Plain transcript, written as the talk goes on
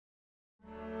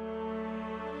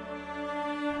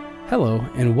Hello,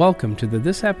 and welcome to the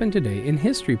This Happened Today in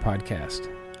History podcast.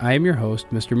 I am your host,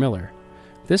 Mr. Miller.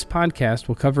 This podcast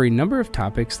will cover a number of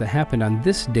topics that happened on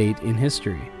this date in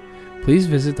history. Please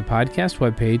visit the podcast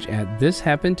webpage at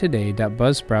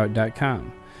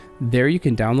thishappenedtoday.buzzsprout.com. There you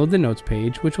can download the notes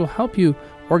page, which will help you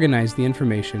organize the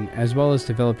information as well as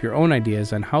develop your own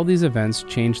ideas on how these events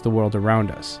change the world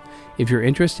around us. If you're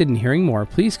interested in hearing more,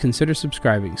 please consider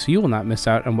subscribing so you will not miss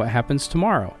out on what happens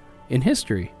tomorrow in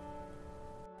history.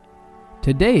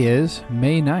 Today is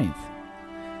May 9th.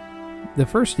 The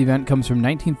first event comes from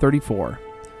 1934.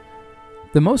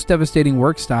 The most devastating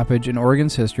work stoppage in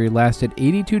Oregon's history lasted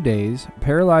 82 days,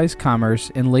 paralyzed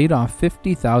commerce, and laid off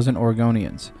 50,000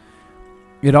 Oregonians.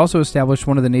 It also established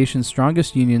one of the nation's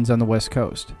strongest unions on the West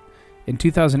Coast. In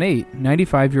 2008,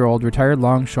 95-year-old retired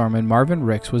longshoreman Marvin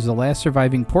Ricks was the last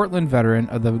surviving Portland veteran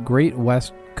of the Great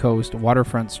West Coast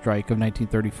waterfront strike of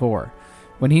 1934.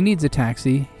 When he needs a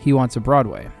taxi, he wants a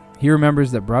Broadway. He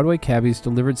remembers that Broadway cabbies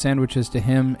delivered sandwiches to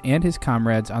him and his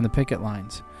comrades on the picket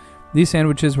lines. These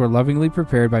sandwiches were lovingly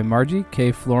prepared by Margie,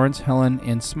 Kay, Florence, Helen,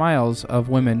 and Smiles of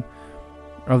women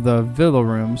of the Villa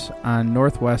Rooms on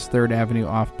Northwest 3rd Avenue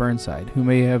off Burnside, who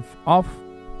may have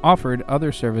offered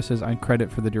other services on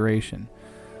credit for the duration.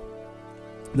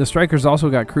 The strikers also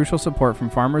got crucial support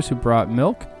from farmers who brought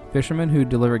milk, fishermen who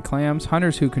delivered clams,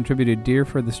 hunters who contributed deer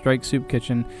for the strike soup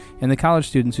kitchen, and the college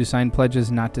students who signed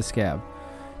pledges not to scab.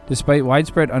 Despite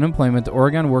widespread unemployment, the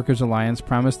Oregon Workers Alliance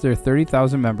promised their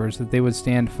 30,000 members that they would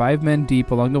stand 5 men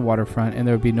deep along the waterfront and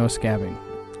there would be no scabbing.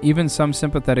 Even some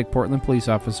sympathetic Portland police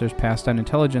officers passed on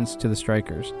intelligence to the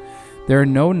strikers. There are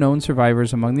no known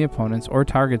survivors among the opponents or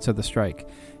targets of the strike.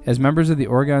 As members of the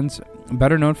Oregon's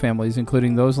better-known families,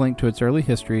 including those linked to its early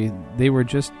history, they were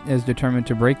just as determined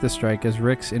to break the strike as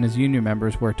Ricks and his union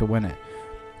members were to win it.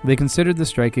 They considered the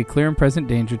strike a clear and present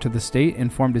danger to the state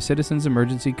and formed a citizens'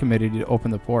 emergency committee to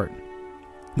open the port.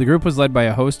 The group was led by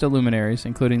a host of luminaries,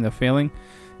 including the Failing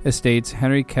Estates'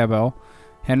 Henry Cabell,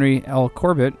 Henry L.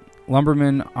 Corbett,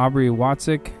 lumberman Aubrey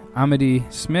Watzik, Amity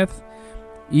Smith,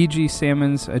 E.G.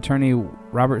 Salmons, attorney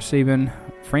Robert Sabin,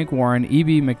 Frank Warren,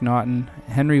 E.B. McNaughton,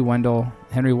 Henry Wendell,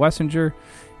 Henry Wessinger,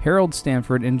 Harold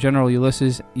Stanford, and General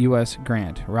Ulysses U.S.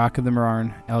 Grant, Rock of the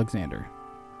Marne, Alexander.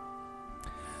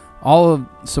 All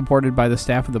supported by the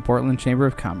staff of the Portland Chamber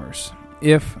of Commerce.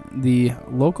 If the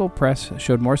local press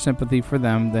showed more sympathy for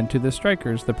them than to the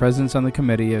strikers, the presidents on the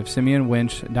committee of Simeon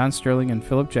Winch, Don Sterling, and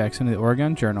Philip Jackson of the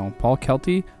Oregon Journal, Paul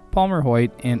Kelty, Palmer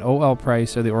Hoyt, and O.L.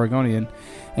 Price of the Oregonian,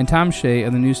 and Tom Shea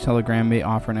of the News-Telegram may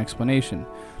offer an explanation.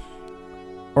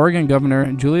 Oregon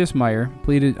Governor Julius Meyer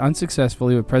pleaded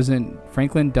unsuccessfully with President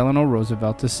Franklin Delano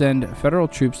Roosevelt to send federal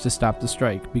troops to stop the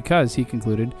strike because, he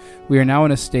concluded, we are now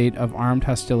in a state of armed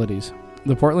hostilities.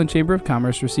 The Portland Chamber of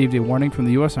Commerce received a warning from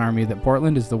the U.S. Army that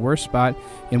Portland is the worst spot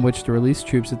in which to release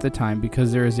troops at the time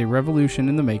because there is a revolution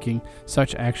in the making.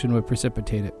 Such action would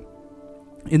precipitate it.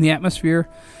 In the atmosphere,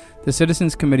 the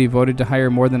Citizens Committee voted to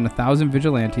hire more than 1,000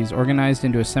 vigilantes organized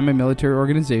into a semi-military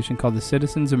organization called the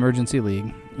Citizens Emergency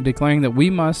League, declaring that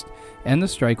we must end the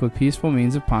strike with peaceful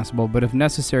means if possible, but if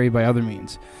necessary by other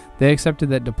means. They accepted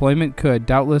that deployment could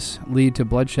doubtless lead to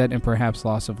bloodshed and perhaps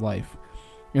loss of life.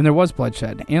 And there was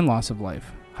bloodshed and loss of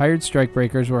life. Hired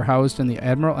strikebreakers were housed in the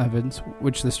Admiral Evans,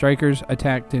 which the strikers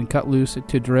attacked and cut loose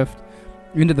to drift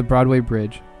into the Broadway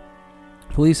Bridge.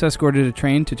 Police escorted a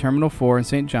train to Terminal 4 in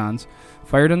St. John's,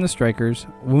 fired on the strikers,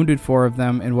 wounded 4 of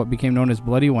them in what became known as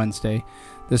Bloody Wednesday.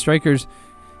 The strikers'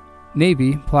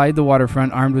 Navy plied the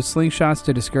waterfront armed with slingshots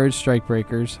to discourage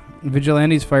strikebreakers.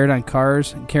 Vigilantes fired on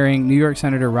cars carrying New York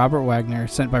Senator Robert Wagner,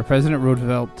 sent by President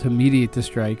Roosevelt to mediate the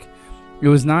strike. It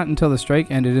was not until the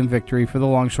strike ended in victory for the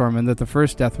longshoremen that the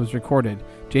first death was recorded.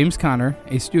 James Connor,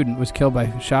 a student, was killed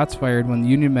by shots fired when the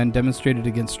Union men demonstrated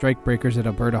against strikebreakers at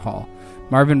Alberta Hall.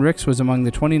 Marvin Ricks was among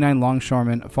the 29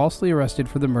 longshoremen falsely arrested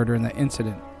for the murder in that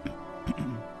incident.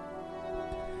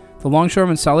 The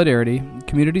longshoremen's solidarity,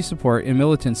 community support, and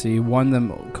militancy won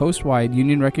them coast-wide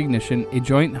union recognition, a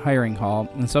joint hiring hall,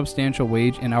 and substantial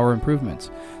wage and hour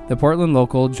improvements. The Portland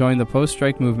local joined the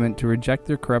post-strike movement to reject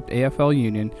their corrupt AFL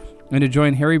union and to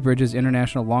join Harry Bridges'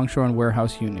 International Longshore and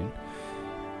Warehouse Union.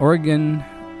 Oregon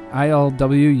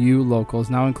ILWU locals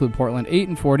now include Portland 8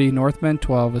 and 40, North Bend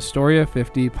 12, Astoria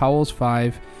 50, Powell's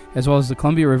 5, as well as the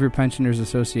Columbia River Pensioners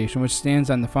Association, which stands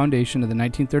on the foundation of the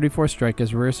 1934 strike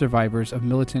as rare survivors of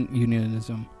militant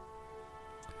unionism.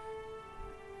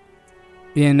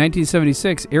 In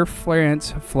 1976, Air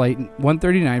France Flight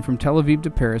 139 from Tel Aviv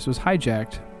to Paris was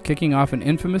hijacked, kicking off an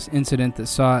infamous incident that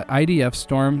saw IDF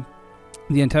storm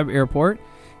the Entebbe airport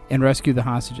and rescue the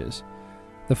hostages.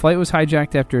 The flight was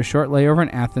hijacked after a short layover in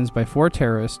Athens by 4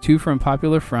 terrorists, 2 from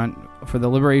Popular Front for the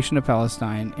Liberation of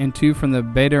Palestine and 2 from the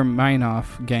Baader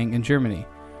Meinhof gang in Germany.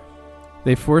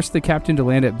 They forced the captain to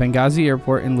land at Benghazi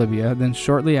Airport in Libya, then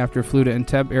shortly after flew to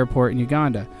Entebbe Airport in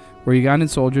Uganda, where Ugandan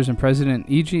soldiers and President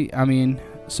Idi Amin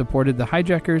supported the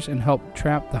hijackers and helped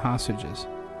trap the hostages.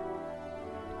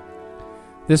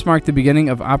 This marked the beginning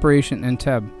of Operation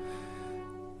Entebbe.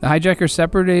 The hijackers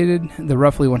separated the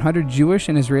roughly 100 Jewish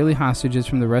and Israeli hostages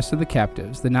from the rest of the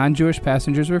captives. The non-Jewish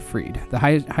passengers were freed. The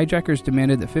hijackers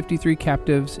demanded that 53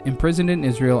 captives imprisoned in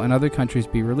Israel and other countries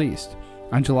be released.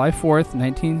 On July 4,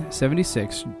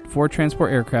 1976, 4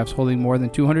 transport aircrafts holding more than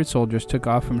 200 soldiers took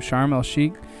off from Sharm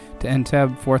el-Sheikh to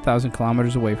Entebbe, 4,000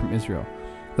 kilometers away from Israel.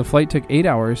 The flight took 8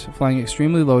 hours, flying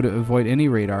extremely low to avoid any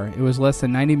radar. It was less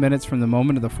than 90 minutes from the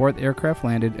moment of the 4th aircraft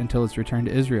landed until its return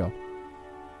to Israel.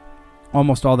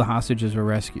 Almost all the hostages were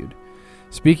rescued.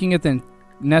 Speaking at the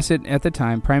Knesset at the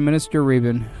time, Prime Minister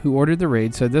Rabin, who ordered the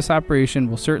raid, said this operation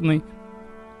will certainly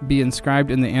be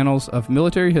inscribed in the annals of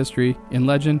military history, in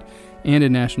legend, and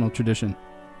in national tradition.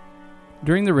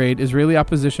 During the raid, Israeli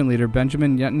opposition leader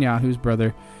Benjamin Netanyahu's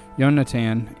brother, Yoni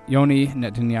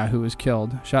Netanyahu, was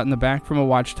killed, shot in the back from a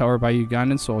watchtower by a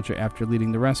Ugandan soldier after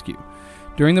leading the rescue.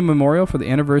 During the memorial for the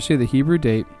anniversary of the Hebrew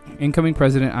date, incoming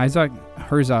President Isaac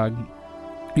Herzog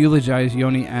eulogized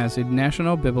Yoni as a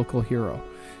national biblical hero.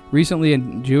 Recently, a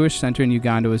Jewish center in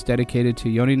Uganda was dedicated to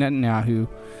Yoni Netanyahu,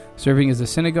 serving as a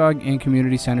synagogue and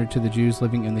community center to the Jews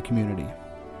living in the community.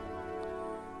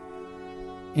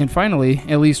 And finally,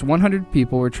 at least 100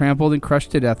 people were trampled and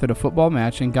crushed to death at a football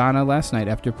match in Ghana last night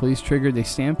after police triggered a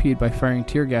stampede by firing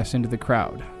tear gas into the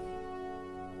crowd.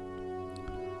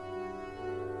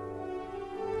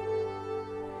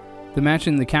 The match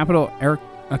in the capital,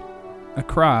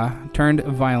 Accra, turned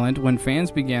violent when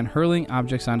fans began hurling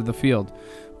objects onto the field.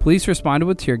 Police responded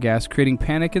with tear gas, creating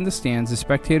panic in the stands as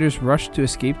spectators rushed to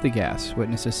escape the gas,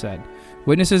 witnesses said.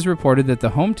 Witnesses reported that the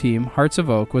home team, Hearts of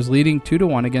Oak, was leading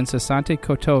 2-1 against Asante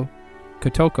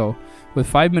Kotoko with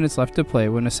 5 minutes left to play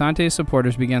when Asante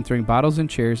supporters began throwing bottles and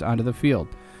chairs onto the field.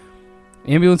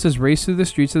 Ambulances raced through the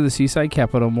streets of the seaside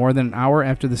capital more than an hour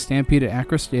after the stampede at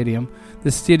Accra Stadium,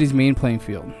 the city's main playing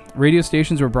field. Radio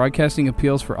stations were broadcasting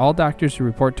appeals for all doctors to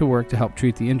report to work to help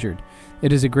treat the injured.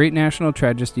 It is a great national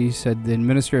tragedy, said the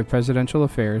Minister of Presidential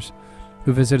Affairs,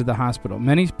 who visited the hospital.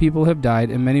 Many people have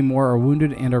died and many more are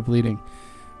wounded and are bleeding.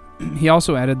 He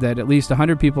also added that at least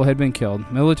 100 people had been killed.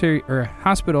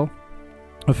 Hospital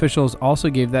officials also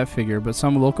gave that figure, but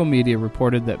some local media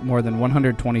reported that more than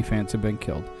 120 fans had been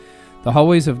killed. The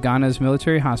hallways of Ghana's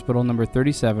military hospital number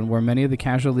 37, where many of the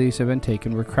casualties have been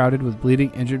taken, were crowded with bleeding,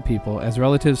 injured people as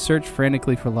relatives searched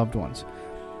frantically for loved ones.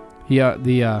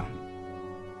 The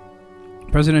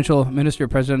Minister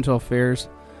of Presidential Affairs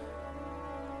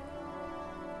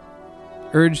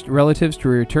urged relatives to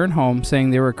return home,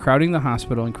 saying they were crowding the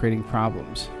hospital and creating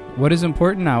problems. What is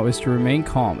important now is to remain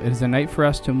calm. It is a night for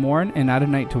us to mourn and not a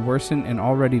night to worsen an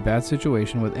already bad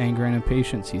situation with anger and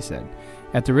impatience, he said.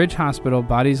 At the Ridge Hospital,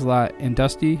 bodies in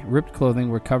dusty, ripped clothing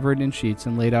were covered in sheets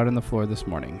and laid out on the floor this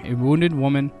morning. A wounded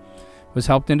woman was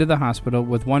helped into the hospital,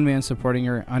 with one man supporting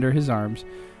her under his arms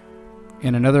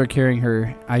and another carrying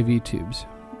her IV tubes.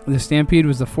 The stampede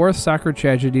was the 4th soccer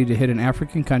tragedy to hit an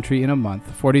African country in a month.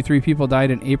 43 people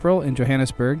died in April in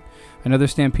Johannesburg. Another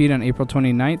stampede on April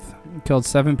 29th killed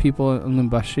 7 people in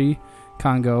Lubumbashi,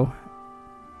 Congo.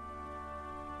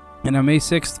 And on May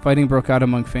 6th, fighting broke out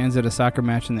among fans at a soccer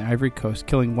match in the Ivory Coast,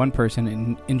 killing 1 person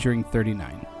and injuring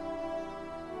 39.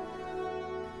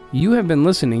 You have been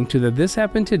listening to the This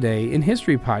Happened Today in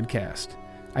History podcast.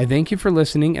 I thank you for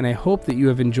listening, and I hope that you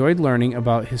have enjoyed learning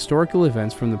about historical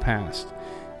events from the past.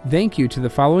 Thank you to the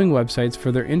following websites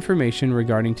for their information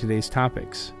regarding today's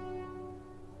topics: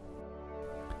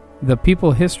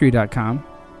 ThePeopleHistory.com,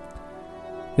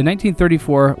 the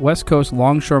 1934 West Coast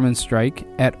Longshoremen Strike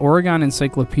at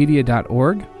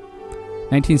OregonEncyclopedia.org,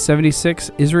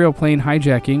 1976 Israel plane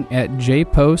hijacking at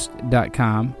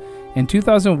JPost.com, and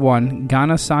 2001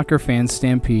 Ghana soccer fans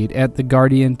stampede at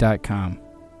TheGuardian.com.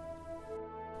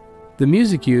 The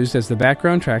music used as the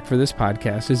background track for this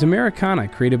podcast is Americana,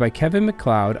 created by Kevin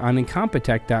MacLeod on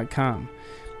Incompetech.com.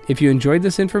 If you enjoyed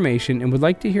this information and would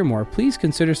like to hear more, please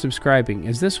consider subscribing,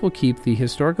 as this will keep the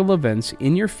historical events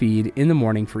in your feed in the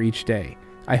morning for each day.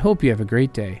 I hope you have a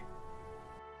great day.